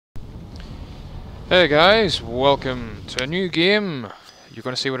Hey guys, welcome to a new game. You're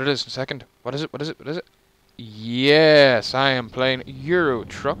gonna see what it is in a second. What is it? What is it? What is it? Yes, I am playing Euro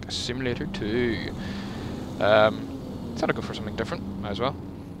Truck Simulator 2. Thought I'd go for something different, might as well.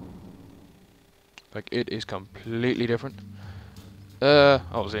 Like, it is completely different.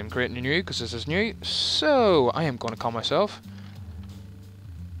 Obviously I'm creating a new, because this is new. So, I am gonna call myself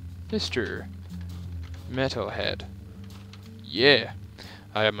Mr. MetalHead. Yeah.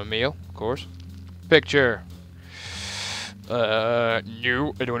 I have my meal, of course. Picture. No, I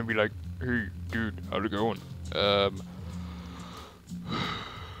don't want to be like, hey, dude, how's it going? Oh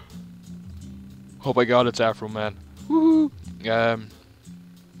my god, it's Afro Man. Woohoo!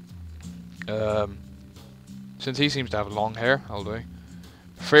 Since he seems to have long hair, I'll do.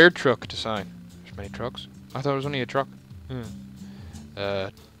 Fair truck to sign. There's many trucks. I thought it was only a truck.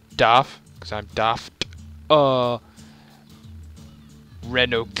 Daft, because I'm daft.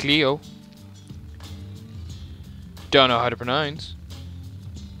 Renault Clio. Don't know how to pronounce.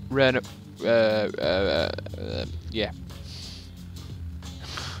 Renault. Yeah.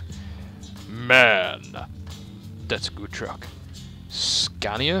 Man, that's a good truck.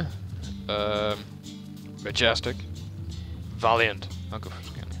 Scania. Majestic. Valiant. I'll go for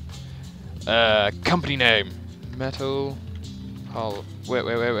Scania. Company name. Metal. Hull. Wait.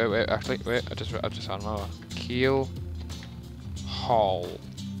 Actually, wait. I just don't know. Keel. Hull.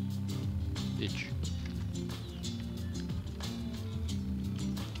 Itch.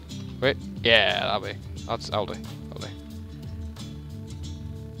 Wait, yeah, that'll be. I'll do.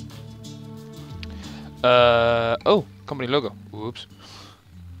 Oh, company logo. Whoops.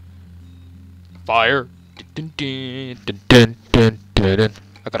 Fire. I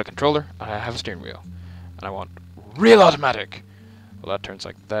got a controller, and I have a steering wheel. And I want real automatic. Well, that turns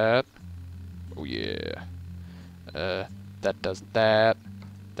like that. Oh, yeah. That does that.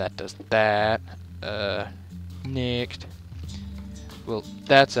 That does that. Next. Well,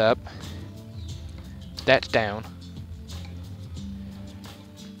 that's up. That's down.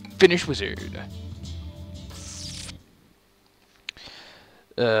 Finish wizard.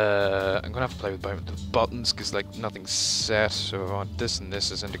 I'm gonna have to play with the buttons because like nothing's set. So I want this and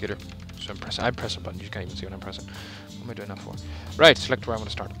this as indicator. So I'm pressing a button. You can't even see what I'm pressing. What am I doing that for? Right. Select where I want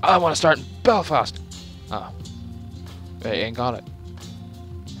to start. I want to start in Belfast. Ah. I ain't got it.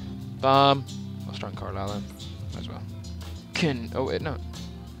 I'll start in Carlisle then. Might as well. Oh wait, no,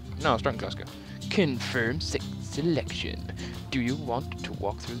 I'll start in Glasgow. Confirm selection. Do you want to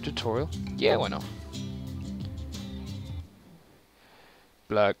walk through the tutorial? Yeah, why not?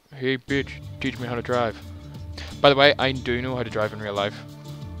 Black, hey bitch, teach me how to drive. By the way, I do know how to drive in real life.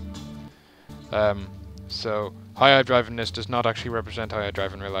 So how I drive in this does not actually represent how I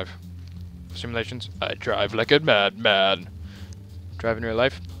drive in real life. Simulations, I drive like a madman. Drive in real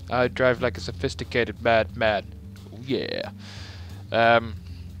life, I drive like a sophisticated madman. Yeah.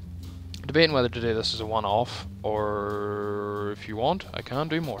 Debating whether to do this as a one-off, or if you want, I can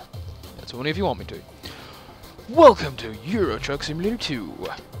do more. That's only if you want me to. Welcome to Euro Truck Simulator 2.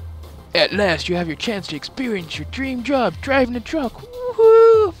 At last, you have your chance to experience your dream job, driving a truck.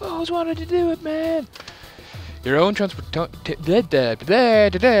 Woohoo! I've always wanted to do it, man. Your own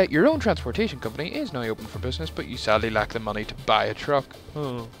transportation company is now open for business, but you sadly lack the money to buy a truck.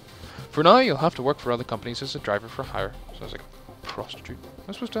 Oh. For now, you'll have to work for other companies as a driver for hire. Sounds like a prostitute.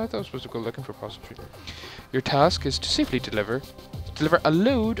 I thought I was supposed to go looking for a prostitute. Your task is to safely deliver a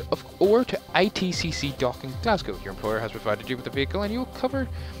load of ore to ITCC dock in Glasgow. Your employer has provided you with a vehicle, and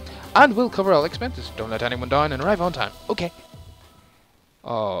will cover all expenses. Don't let anyone down and arrive on time. Okay.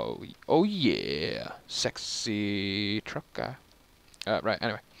 Oh yeah, sexy truck guy. Right.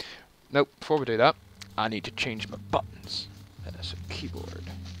 Anyway, nope. Before we do that, I need to change my buttons. So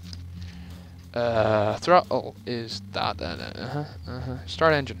keyboard. Throttle is that.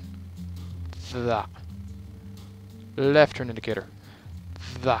 Start engine. That. Left turn indicator.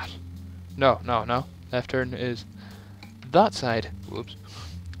 That. No. Left turn is that side. Whoops.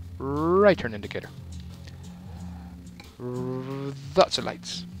 Right turn indicator. That's the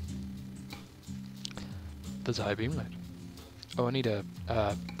lights. There's a high beam light. Oh, I need a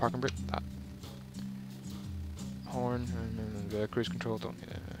parking brake. That. Horn. Cruise control. Don't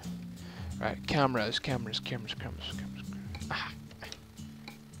need it. Right, cameras. Ah.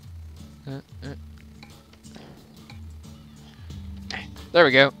 There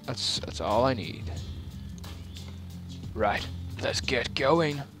we go. That's all I need. Right, let's get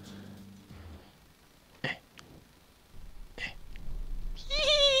going.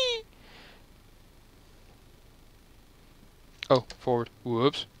 Oh, forward.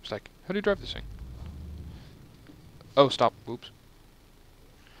 Whoops. It's like, how do you drive this thing? Oh, stop. Whoops.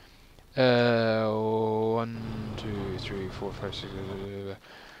 4, 5, 6.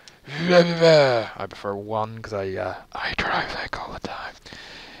 I prefer 1 because I drive like all the time.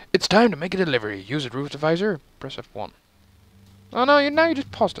 It's time to make a delivery. Use a roof divisor. Press F1. Oh no! Now you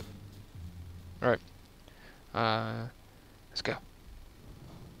just paused it. All right. Let's go.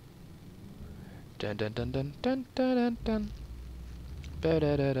 Dun dun dun dun dun dun dun dun. Ba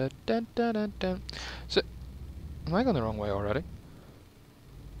da da da dun dun dun dun. So, am I going the wrong way already?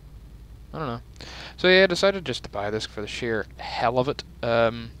 I don't know. So yeah, I decided just to buy this for the sheer hell of it.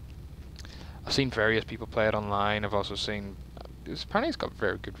 I've seen various people play it online. I've also seen apparently it's got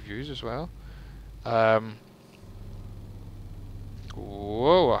very good reviews as well.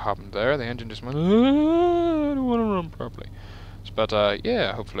 Whoa, what happened there? The engine just went. I don't want to run properly. But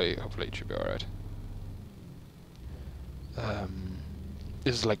yeah, hopefully it should be all right.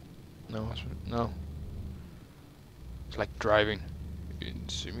 This is like no. It's like driving in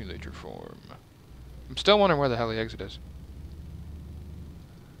simulator form. I'm still wondering where the hell the exit is.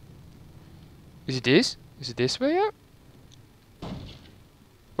 Is it this? Is it this way out?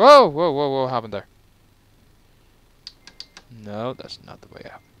 Whoa, whoa, whoa, what happened there? No, that's not the way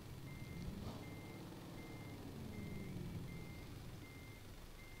out.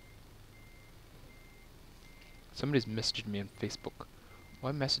 Somebody's messaged me on Facebook.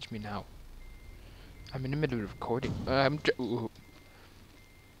 Why message me now? I'm in the middle of recording. I'm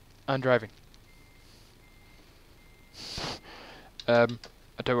driving.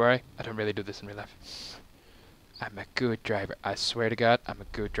 Don't worry, I don't really do this in real life. I'm a good driver. I swear to God, I'm a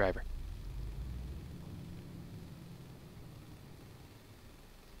good driver.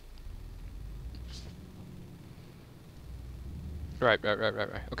 Right.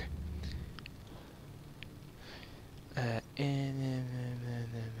 Okay.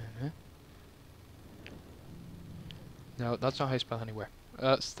 No, that's not how you spell anywhere.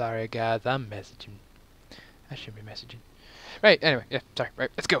 Sorry guys, I'm messaging. I shouldn't be messaging. Right, anyway, yeah, sorry,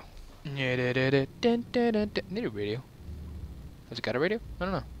 right, let's go. Need a radio. Has it got a radio? I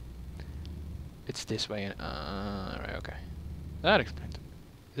don't know. It's this way and right, okay. That explains it.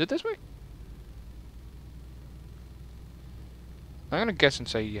 Is it this way? I'm gonna guess and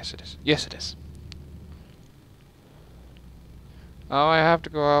say yes it is. Yes it is. Oh, I have to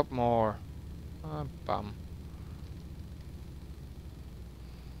go up more. Oh, bum.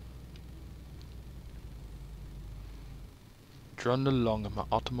 Run along in my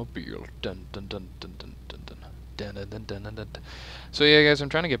automobile. Dun dun dun dun dun dun dun dun dun dun dun dun dun. So yeah, guys, I'm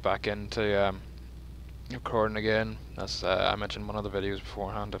trying to get back into recording again. As I mentioned in one of the videos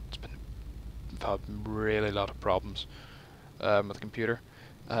beforehand, I've had really a lot of problems with the computer.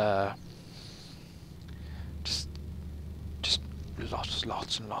 Just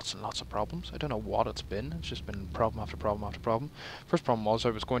lots and lots of problems. I don't know what it's been. It's just been problem after problem after problem. First problem was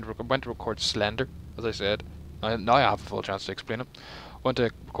I was went to record Slender, as I said. Now I have a full chance to explain it. Went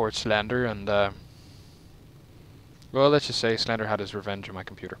to record Slender and well, let's just say Slender had his revenge on my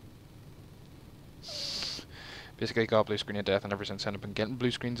computer. Basically got a blue screen of death, and ever since then I've been getting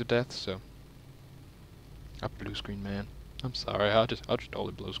blue screens of death, so a blue screen man. I'm sorry, I just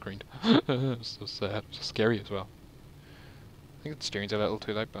totally blue screened. It's so sad, so scary as well. I think the steering's a little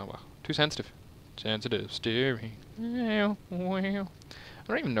too light, but well, too sensitive. Sensitive steering. I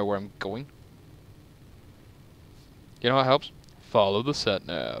don't even know where I'm going. You know what helps? Follow the sat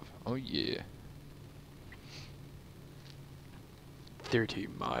nav. Oh yeah. 30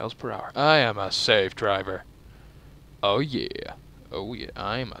 miles per hour. I am a safe driver. Oh yeah. Oh yeah.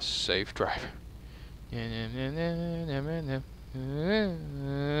 I am a safe driver.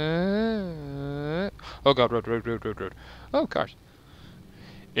 Oh god, road. Oh, cars.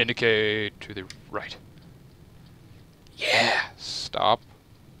 Indicate to the right. Yeah. Stop.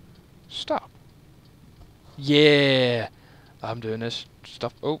 Yeah. I'm doing this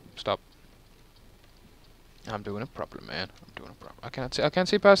stuff. Oh, stop. I'm doing it properly, man. I'm doing it properly. I can't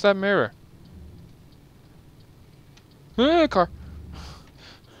see past that mirror. Car.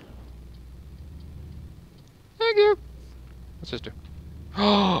 Thank you. What's this do?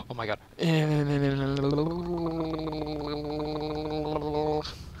 Oh my god.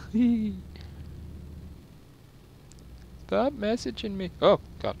 Stop messaging me. Oh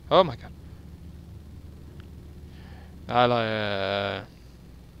god. Oh my god.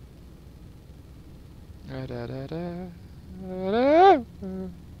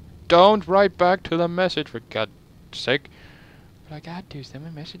 Don't write back to the message, for God's sake. But I got to.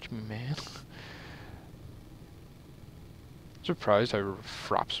 Someone message me, man. Surprised how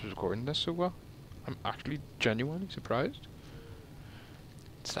Fraps was recording this so well. I'm actually genuinely surprised.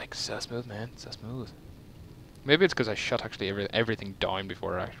 It's like so smooth, man. So smooth. Maybe it's because I shut actually everything down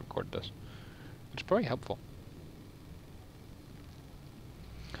before I actually recorded this. Which is probably helpful.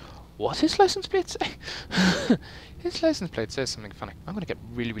 What's his license plate say? His license plate says something funny. I'm gonna get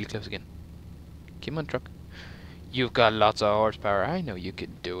really, really close again. Come on, truck. You've got lots of horsepower. I know you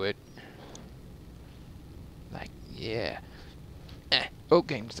can do it. Like, yeah. Oh,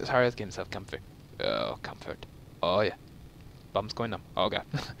 sorry, I was getting myself comfort. Oh, comfort. Oh, yeah. Bomb's going up. Oh, God.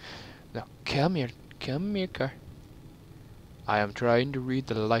 Now, come here, car. I am trying to read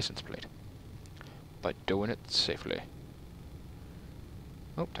the license plate by doing it safely.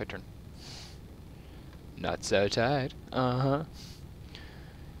 Oh, tight turn. Not so tight. Uh-huh.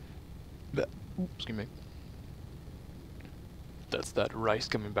 Excuse me. That's that rice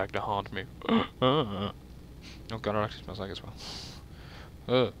coming back to haunt me. Oh God, it actually smells like it as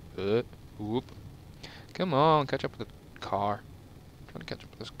well. Whoop. Come on, catch up with the car. I'm trying to catch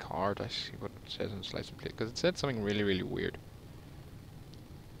up with this car to see what it says on its license plate, because it said something really, really weird.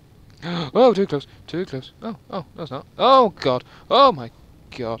 Oh, too close, too close. Oh, no it's not. Oh God, oh my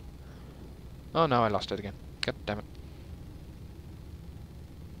God. Oh no, I lost it again. God damn it.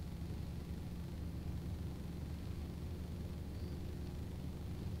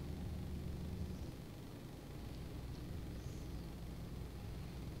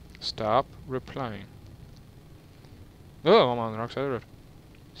 Stop replying. Oh, I'm on the wrong side of the road.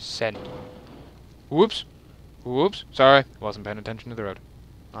 Send. Whoops. Whoops. Sorry. Wasn't paying attention to the road.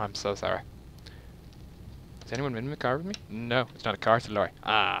 I'm so sorry. Is anyone in the car with me? No, it's not a car, it's a lorry.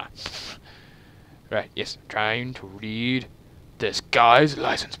 Ah. Right, yes. Trying to read this guy's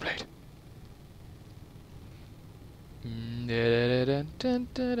license plate.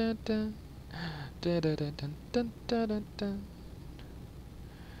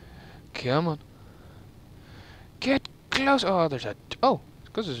 Come on. Get close. Oh, there's a... Oh,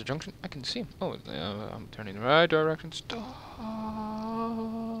 because there's a junction. I can see him. Oh, I'm turning in the right direction. Stop.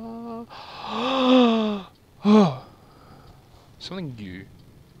 Oh. Something new.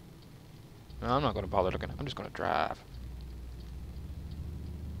 No, I'm not going to bother looking. I'm just going to drive.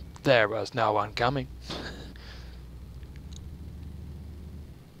 There was no one coming.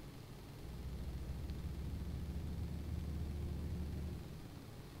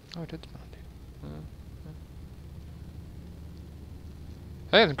 Oh, I did smell it.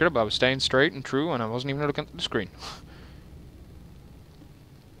 Hey, it's incredible. I was staying straight and true, and I wasn't even looking at the screen.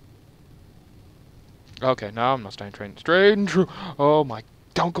 Okay, now I'm not staying straight and true. Oh my!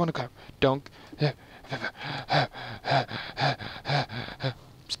 Don't go in the car. Don't.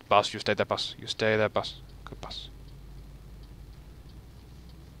 Boss, you stay there, boss. You stay there, boss. Good boss.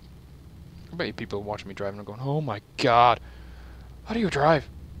 I bet you people watching me driving are going, "Oh my God, how do you drive?"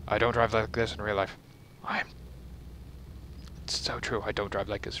 I don't drive like this in real life. It's so true. I don't drive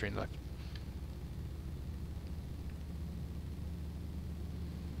like this in real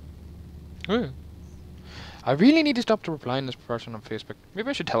life. I really need to stop to replying to this person on Facebook. Maybe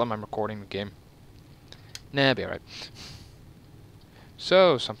I should tell him I'm recording the game. Nah, be alright.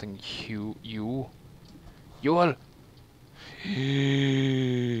 So, something you'll.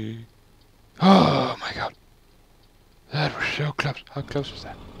 Oh my God. That was so close. How close was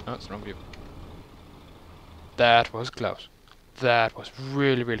that? Oh, it's the wrong view. That was close. That was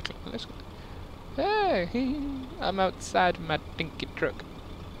really, really close. Let's go. Hey, I'm outside my dinky truck.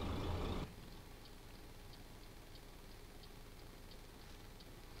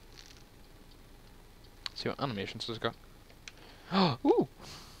 See what animations does it got? Oh, ooh!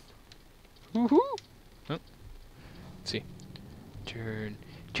 Woohoo! Oh. Let's see. Turn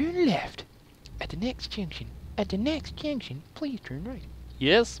left. At the next junction. At the next junction, please turn right.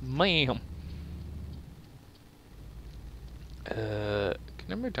 Yes, ma'am. Can I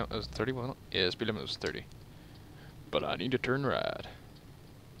remember down? It was 31. Yeah, speed limit was 30. But I need to turn right.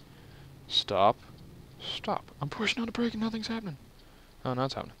 Stop. Stop. I'm pushing on the brake and nothing's happening. Oh, now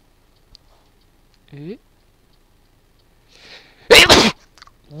it's happening.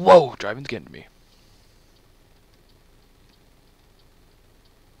 Whoa! Driving's getting to me.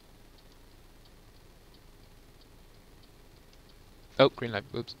 Oh, green light.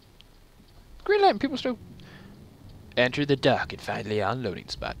 Whoops. Green light. People still. Enter the dock and find the unloading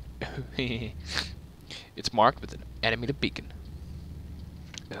spot. It's marked with an animated beacon.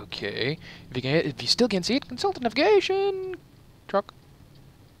 Okay. If you still can't see it, consult the navigation. Truck.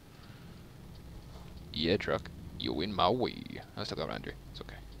 Yeah, truck. You in my way. I still got around here. It's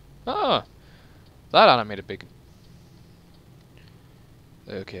okay. Ah, that animated beacon.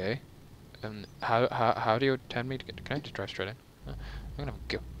 Okay. How do you tell me to get? Can I just drive straight in? I'm gonna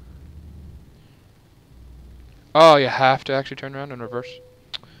go. Oh, you have to actually turn around and reverse.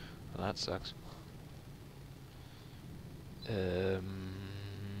 Well, that sucks. Turn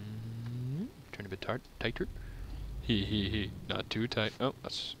a bit tighter. Not too tight. Oh,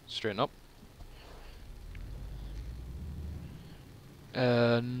 let's straighten up.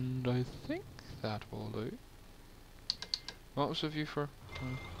 And I think that will do. What was the view for?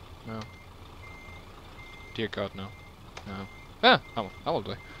 No. Dear God, no. No. Ah, that will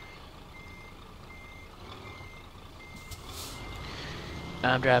do.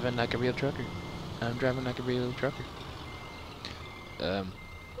 I'm driving like a real trucker. I'm driving like a real trucker.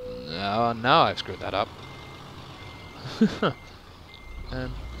 No, now I've screwed that up.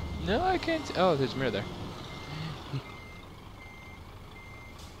 No, I can't. Oh, there's a mirror there.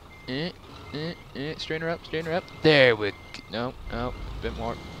 Straighten her up, straighten her up. There we go. No, no, bit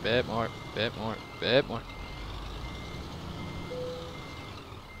more, bit more, bit more, bit more.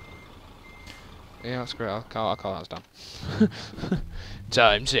 Yeah, screw it. I'll call that done.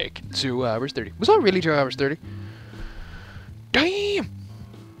 Time check. 2 hours 30. Was that really 2 hours 30? Damn!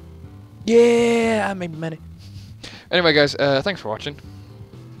 Yeah, I made money. Anyway, guys, thanks for watching.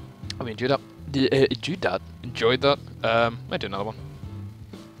 I mean, enjoyed that. Enjoyed that. Might do another one.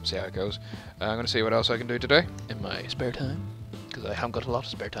 See how it goes. I'm going to see what else I can do today in my spare time, because I haven't got a lot of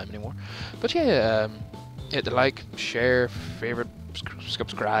spare time anymore. But yeah, hit the like, share, favorite,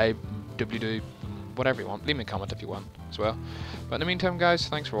 subscribe, do whatever you want. Leave me a comment if you want as well. But in the meantime, guys,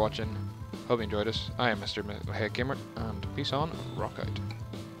 thanks for watching. Hope you enjoyed this. I am Mr. MetalHead Gamer, and peace on, rock out.